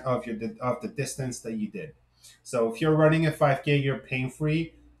 10% of of the distance that you did. So if you're running a 5K, you're pain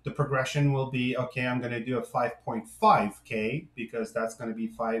free. The progression will be okay. I'm going to do a 5.5K because that's going to be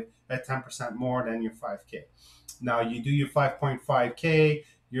 10% more than your 5K. Now you do your 5.5K,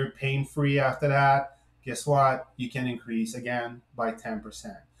 you're pain free after that. Guess what? You can increase again by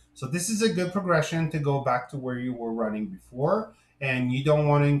 10%. So this is a good progression to go back to where you were running before. And you don't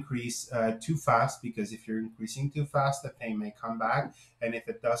want to increase too fast because if you're increasing too fast, the pain may come back. And if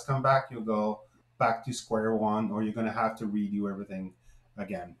it does come back, you'll go back to square one or you're going to have to redo everything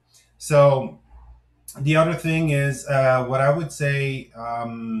again. So the other thing is what I would say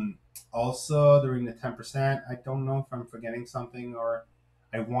also during the 10%, I don't know if I'm forgetting something or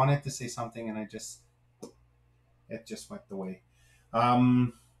I wanted to say something and it just went away.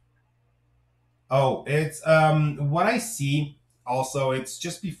 Um, Oh, it's what I see also, it's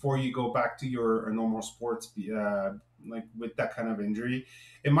just before you go back to your normal sports like with that kind of injury.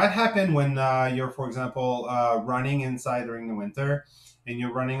 It might happen when you're, for example, running inside during the winter and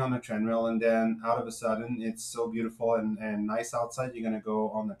you're running on the treadmill and then out of a sudden it's so beautiful and nice outside, you're gonna go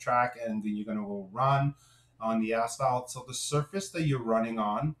on the track and then you're gonna go run on the asphalt. So the surface that you're running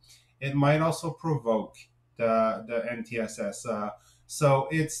on, it might also provoke the MTSS. So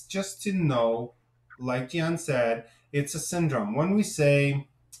it's just to know, like Gian said, it's a syndrome. When we say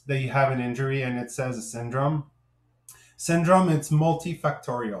that you have an injury and it says a syndrome, it's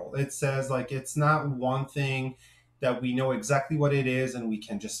multifactorial. It says like it's not one thing that we know exactly what it is and we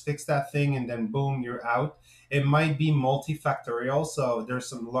can just fix that thing and then boom, you're out. It might be multifactorial. So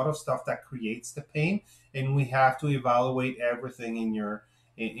there's a lot of stuff that creates the pain, and we have to evaluate everything in your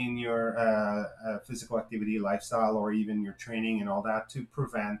physical activity lifestyle or even your training and all that to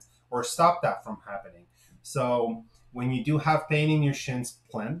prevent or stop that from happening. So when you do have pain in your shin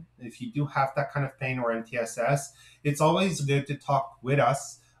splint, if you do have that kind of pain or MTSS, it's always good to talk with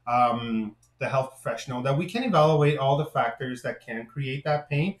us, the health professional, that we can evaluate all the factors that can create that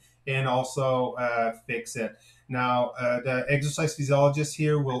pain and also fix it. Now, the exercise physiologist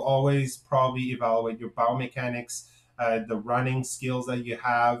here will always probably evaluate your biomechanics, the running skills that you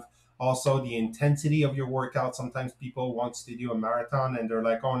have, also the intensity of your workout. Sometimes people want to do a marathon and they're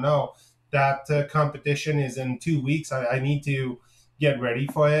like, oh no, that competition is in 2 weeks. I need to get ready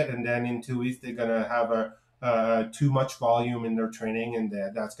for it. And then in 2 weeks, they're going to have too much volume in their training, and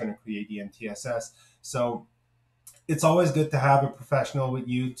that's going to create the MTSS. So it's always good to have a professional with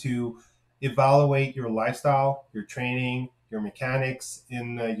you to evaluate your lifestyle, your training, your mechanics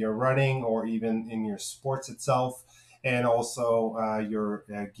in your running or even in your sports itself, and also your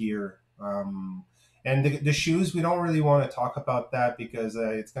gear. And the shoes, we don't really want to talk about that because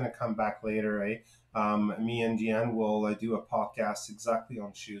it's going to come back later, right? Me and Gian will do a podcast exactly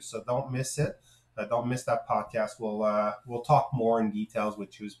on shoes, so don't miss it. Don't miss that podcast. We'll talk more in details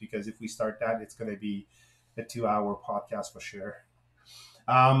with shoes because if we start that, it's going to be a 2 hour podcast for sure.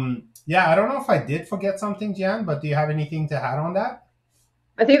 Yeah, I don't know if I did forget something, Jan, but do you have anything to add on that?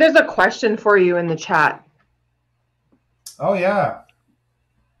 I think there's a question for you in the chat. Oh, yeah.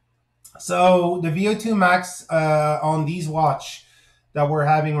 So the VO2 max on these watch that we're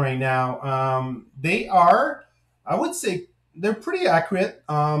having right now, they are, I would say, they're pretty accurate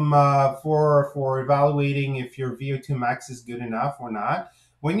for evaluating if your VO2 max is good enough or not.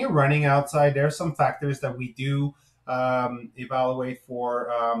 When you're running outside, there are some factors that we do evaluate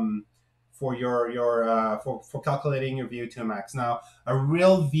for for calculating your VO2 max. Now, a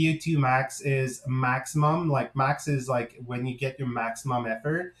real VO2 max is maximum. Like max is like when you get your maximum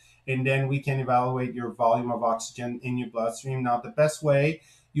effort, and then we can evaluate your volume of oxygen in your bloodstream. Now, the best way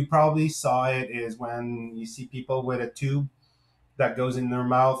you probably saw it is when you see people with a tube that goes in their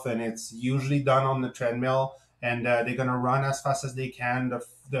mouth, and it's usually done on the treadmill, and they're gonna run as fast as they can.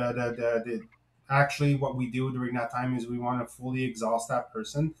 The actually what we do during that time is we want to fully exhaust that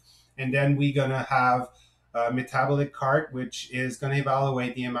person, and then we're gonna have a metabolic cart, which is going to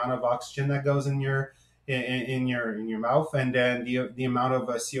evaluate the amount of oxygen that goes in your mouth, and then the amount of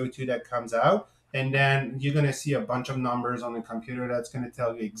CO2 that comes out, and then you're going to see a bunch of numbers on the computer that's going to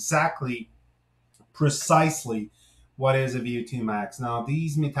tell you exactly, precisely, what is a VO2 max. Now,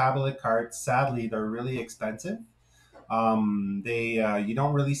 these metabolic carts, sadly, they're really expensive. They You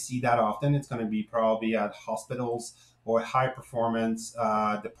don't really see that often. It's going to be probably at hospitals or high performance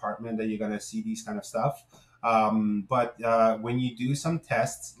department that you're going to see these kind of stuff. But when you do some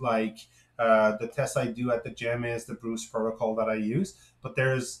tests, like the test I do at the gym is the Bruce protocol that I use, but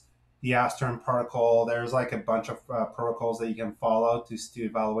there's the Astern protocol. There's like a bunch of protocols that you can follow to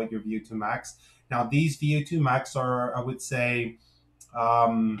evaluate your VO2 max. Now, these VO2 max are, I would say,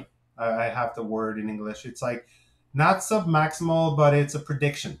 I have the word in English. It's like not submaximal, but it's a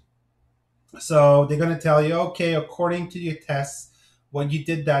prediction. So they're going to tell you, okay, according to your tests, what you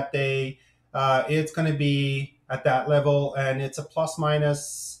did that day, it's going to be at that level, and it's a plus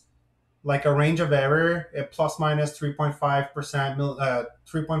minus, like a range of error, at plus minus 3.5%,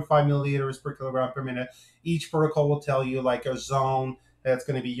 3.5 milliliters per kilogram per minute. Each protocol will tell you like a zone that's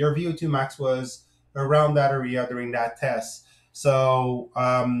going to be your VO2 max was around that area during that test. So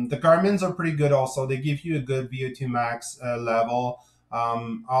the Garmin's are pretty good also. They give you a good VO2 max level.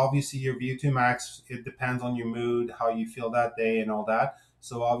 Obviously, your VO2 max, it depends on your mood, how you feel that day, and all that.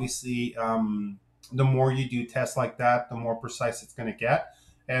 So obviously, the more you do tests like that, the more precise it's going to get,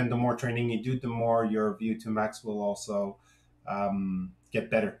 and the more training you do, the more your VO2 max will also get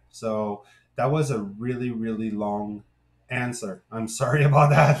better. So that was a really, really long answer. I'm sorry about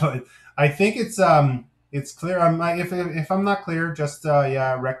that, but I think it's clear. If I'm not clear, just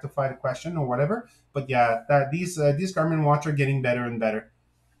yeah, rectify the question or whatever. But yeah, that these Garmin watch are getting better and better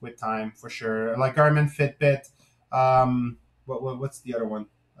with time for sure. Like Garmin Fitbit. What's the other one?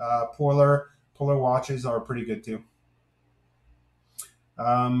 Polar watches are pretty good too.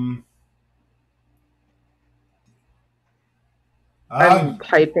 Um, uh, I'm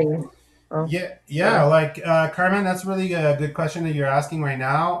typing. Oh, yeah, sorry. like Carmen, that's really a good question that you're asking right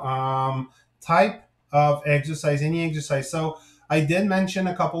now. Type of exercise, any exercise. So I did mention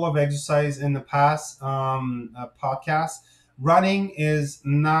a couple of exercise in the past podcast. Running is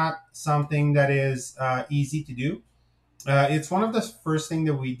not something that is easy to do. It's one of the first thing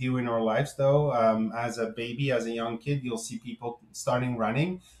that we do in our lives, though. As a baby, as a young kid, you'll see people starting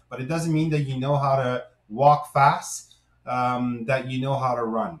running, but it doesn't mean that you know how to walk fast, that you know how to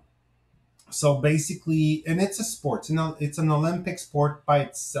run. So basically, and it's a sport. It's an Olympic sport by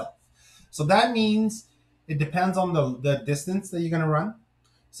itself. So that means it depends on the distance that you're going to run.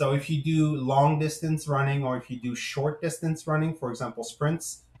 So if you do long distance running, or if you do short distance running, for example,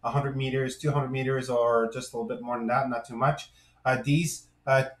 sprints, 100 meters, 200 meters, or just a little bit more than that, not too much, these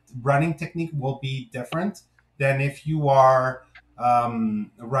running technique will be different than if you are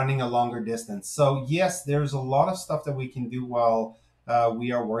running a longer distance. So yes, there's a lot of stuff that we can do while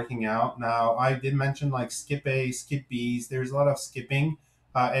we are working out. Now, I did mention like skip A, skip B's. There's a lot of skipping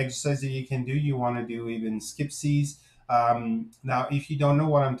exercise that you can do. You want to do even skip C's. Now, if you don't know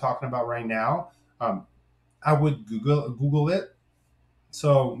what I'm talking about right now, I would Google it.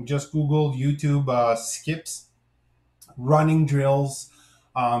 So just Google YouTube skips, running drills.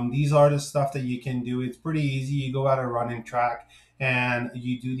 These are the stuff that you can do. It's pretty easy. You go out a running track and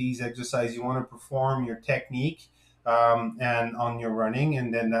you do these exercises. You want to perform your technique and on your running,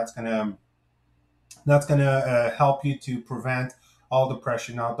 and then that's gonna help you to prevent all the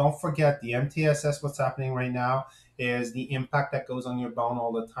pressure. Now, don't forget the MTSS. What's happening right now is the impact that goes on your bone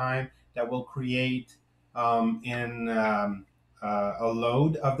all the time that will create in a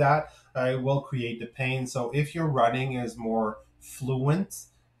load of that. It will create the pain. So if your running is more fluent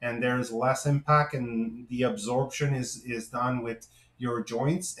and there's less impact, and the absorption is done with your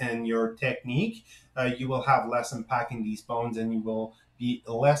joints and your technique, you will have less impact in these bones, and you will be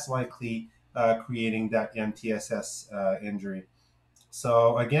less likely creating that MTSS injury.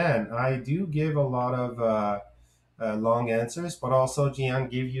 So again, I do give a lot of long answers, but also Gian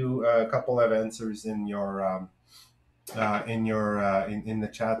give you a couple of answers in the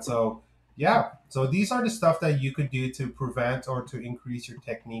chat. So yeah, so these are the stuff that you could do to prevent or to increase your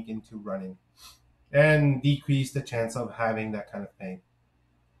technique into running and decrease the chance of having that kind of pain.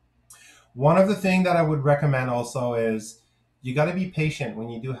 One of the things that I would recommend also is you got to be patient when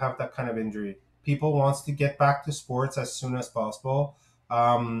you do have that kind of injury. People wants to get back to sports as soon as possible.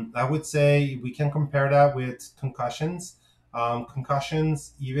 I would say we can compare that with concussions.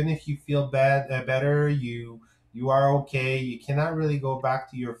 Concussions, even if you feel better, you are okay. You cannot really go back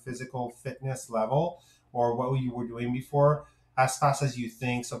to your physical fitness level or what you were doing before as fast as you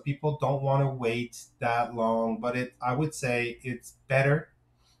think. So people don't want to wait that long. But I would say it's better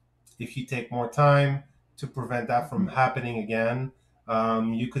if you take more time to prevent that from happening again.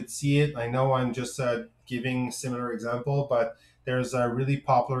 You could see it. I know I'm just giving a similar example, but there's a really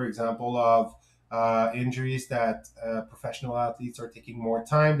popular example of injuries that professional athletes are taking more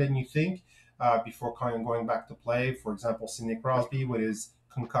time than you think before going back to play. For example, Sidney Crosby with his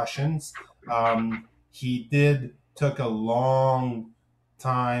concussions, he did took a long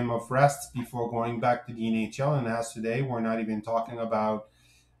time of rest before going back to the NHL, and as today, we're not even talking about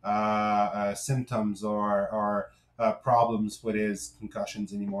symptoms or problems with his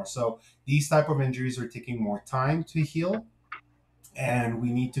concussions anymore. So these type of injuries are taking more time to heal, and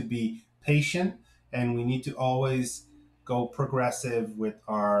we need to be patient, and we need to always go progressive with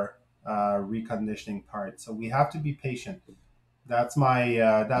our reconditioning part. So we have to be patient. That's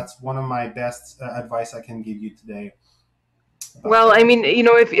one of my best advice I can give you today. Well, I mean,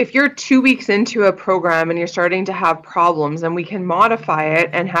 if you're 2 weeks into a program and you're starting to have problems, and we can modify it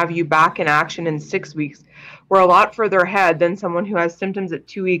and have you back in action in 6 weeks, we're a lot further ahead than someone who has symptoms at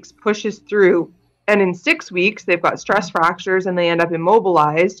 2 weeks, pushes through, and in 6 weeks they've got stress fractures and they end up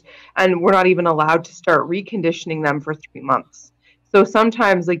immobilized, and we're not even allowed to start reconditioning them for 3 months. So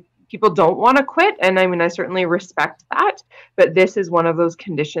sometimes, like, people don't want to quit, and I mean, I certainly respect that, but this is one of those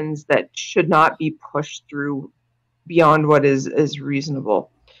conditions that should not be pushed through beyond what is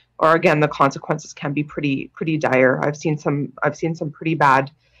reasonable, or again, the consequences can be pretty dire. I've seen some pretty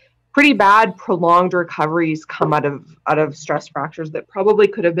bad prolonged recoveries come out of stress fractures that probably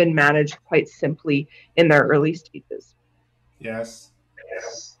could have been managed quite simply in their early stages. Yes.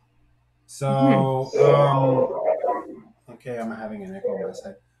 Mhm. So okay, I'm having an echo on my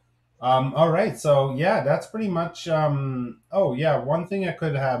side. All right, so yeah, that's pretty much. Oh yeah, one thing I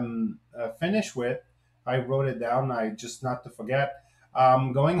could finish with, I wrote it down. I just not to forget.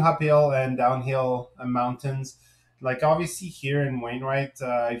 Going uphill and downhill mountains. Like obviously here in Wainwright,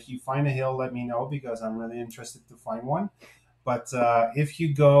 if you find a hill, let me know because I'm really interested to find one. But if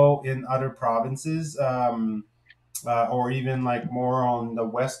you go in other provinces, or even like more on the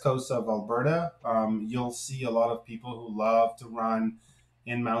west coast of Alberta, you'll see a lot of people who love to run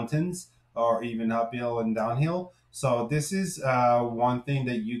in mountains or even uphill and downhill. So this is one thing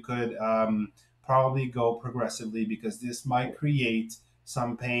that you could probably go progressively because this might create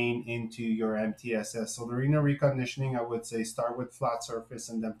some pain into your MTSS. So during the reconditioning, I would say start with flat surface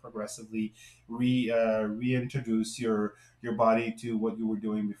and then progressively reintroduce your body to what you were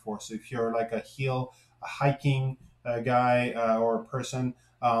doing before. So if you're like a hiking guy or person,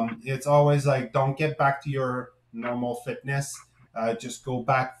 it's always like don't get back to your normal fitness. Just go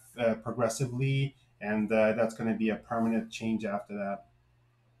back progressively, and that's going to be a permanent change after that.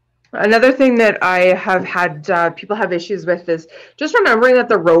 Another thing that I have had people have issues with is just remembering that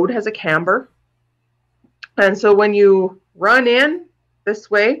the road has a camber. And so when you run in this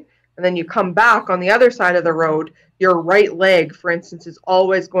way and then you come back on the other side of the road, your right leg, for instance, is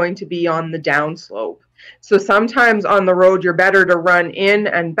always going to be on the downslope. So sometimes on the road, you're better to run in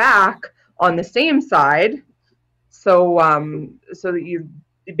and back on the same side. So that you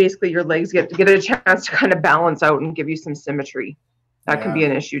basically your legs get a chance to kind of balance out and give you some symmetry. That can be Yeah.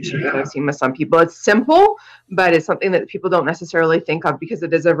 an issue too that I've seen with some people. It's simple, but it's something that people don't necessarily think of because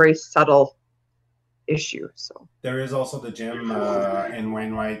it is a very subtle issue. So There is also the gym in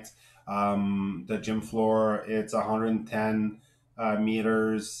Wainwright. The gym floor, it's 110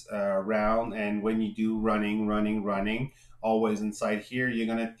 meters round. And when you do running, always inside here, you're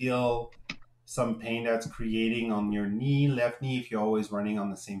going to feel some pain that's creating on your knee, left knee, if you're always running on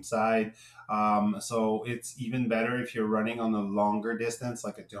the same side. So it's even better if you're running on a longer distance,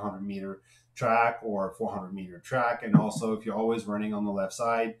 like a 200 meter. track or 400-meter track. And also, if you're always running on the left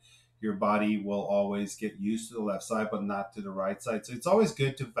side, your body will always get used to the left side, but not to the right side. So it's always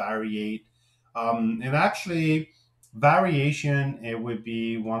good to variate. And actually, variation, it would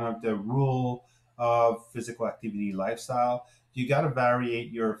be one of the rule of physical activity lifestyle. You got to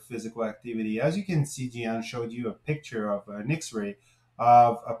variate your physical activity. As you can see, Gian showed you a picture of an X-ray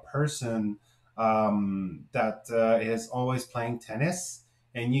of a person that is always playing tennis,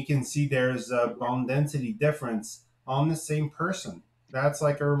 and you can see there's a bone density difference on the same person. That's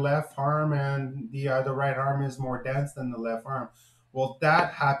like her left arm, and the right arm is more dense than the left arm. Well,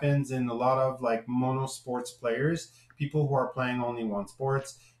 that happens in a lot of like monosports players, people who are playing only one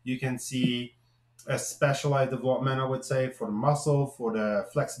sports. You can see a specialized development, I would say, for the muscle, for the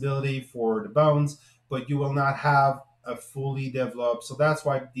flexibility, for the bones, but you will not have a fully developed. So that's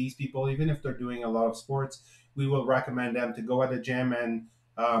why these people, even if they're doing a lot of sports, we will recommend them to go at the gym and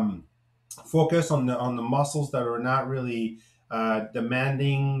um, focus on the muscles that are not really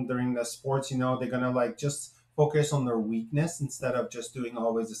demanding during the sports. They're gonna like just focus on their weakness instead of just doing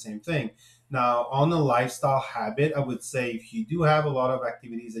always the same thing. Now, on the lifestyle habit, I would say if you do have a lot of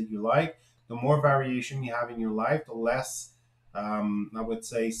activities that you like, the more variation you have in your life, the less I would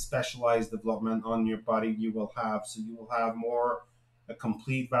say specialized development on your body you will have. So you will have more a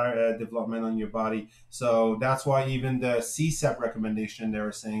complete development on your body. So that's why even the CSEP recommendation, they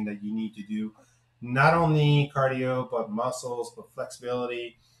were saying that you need to do not only cardio but muscles, but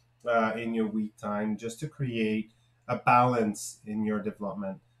flexibility in your week time, just to create a balance in your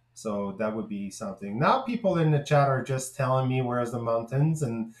development. So that would be something. Now people in the chat are just telling me where's the mountains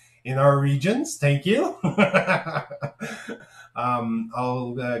and in our regions. Thank you.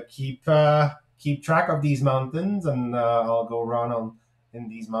 I'll keep track of these mountains, and I'll go run on in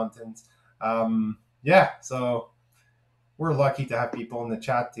these mountains. Yeah, so we're lucky to have people in the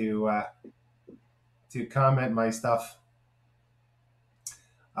chat to comment my stuff.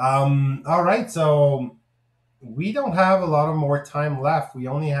 All right, so we don't have a lot of more time left. We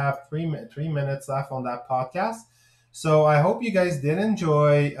only have 3 minutes left on that podcast. So I hope you guys did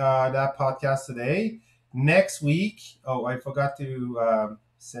enjoy that podcast today. Next week, oh, I forgot to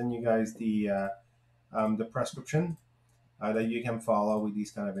send you guys the prescription that you can follow with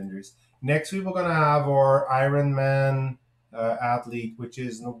these kind of injuries. Next week, we're going to have our Ironman athlete, which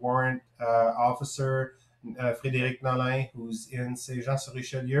is the warrant officer, Frédéric Nolin, who's in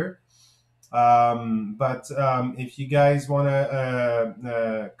Saint-Jean-sur-Richelieu. But if you guys want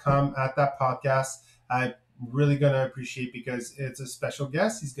to come at that podcast, I'm really going to appreciate, because it's a special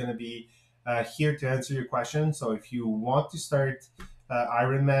guest. He's going to be here to answer your questions. So if you want to start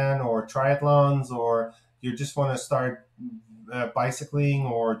Ironman or triathlons, or you just want to start bicycling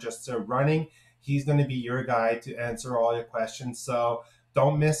or just running, he's going to be your guy to answer all your questions. So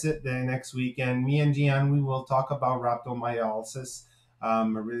don't miss it the next weekend. Me and Gian, we will talk about rhabdomyolysis, a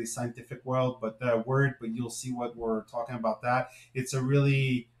really scientific word, but you'll see what we're talking about. That it's a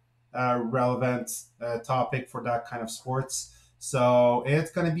really relevant topic for that kind of sports. So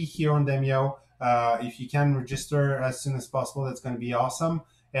it's going to be here on Demio. If you can register as soon as possible, that's going to be awesome.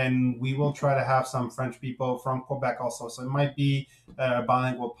 And we will try to have some French people from Quebec also. So it might be a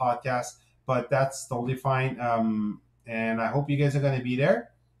bilingual podcast, but that's totally fine. And I hope you guys are going to be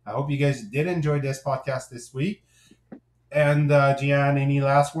there. I hope you guys did enjoy this podcast this week. And Gian, any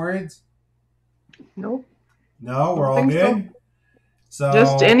last words? Nope. No, we're all good. So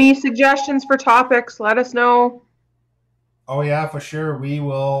just any suggestions for topics, let us know. Oh yeah, for sure. We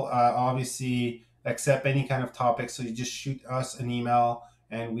will obviously accept any kind of topic. So you just shoot us an email,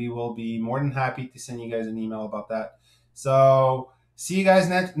 and we will be more than happy to send you guys an email about that. So see you guys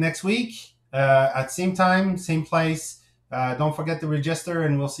next week at same time, same place. Don't forget to register,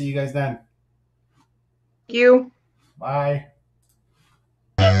 and we'll see you guys then. Thank you. Bye.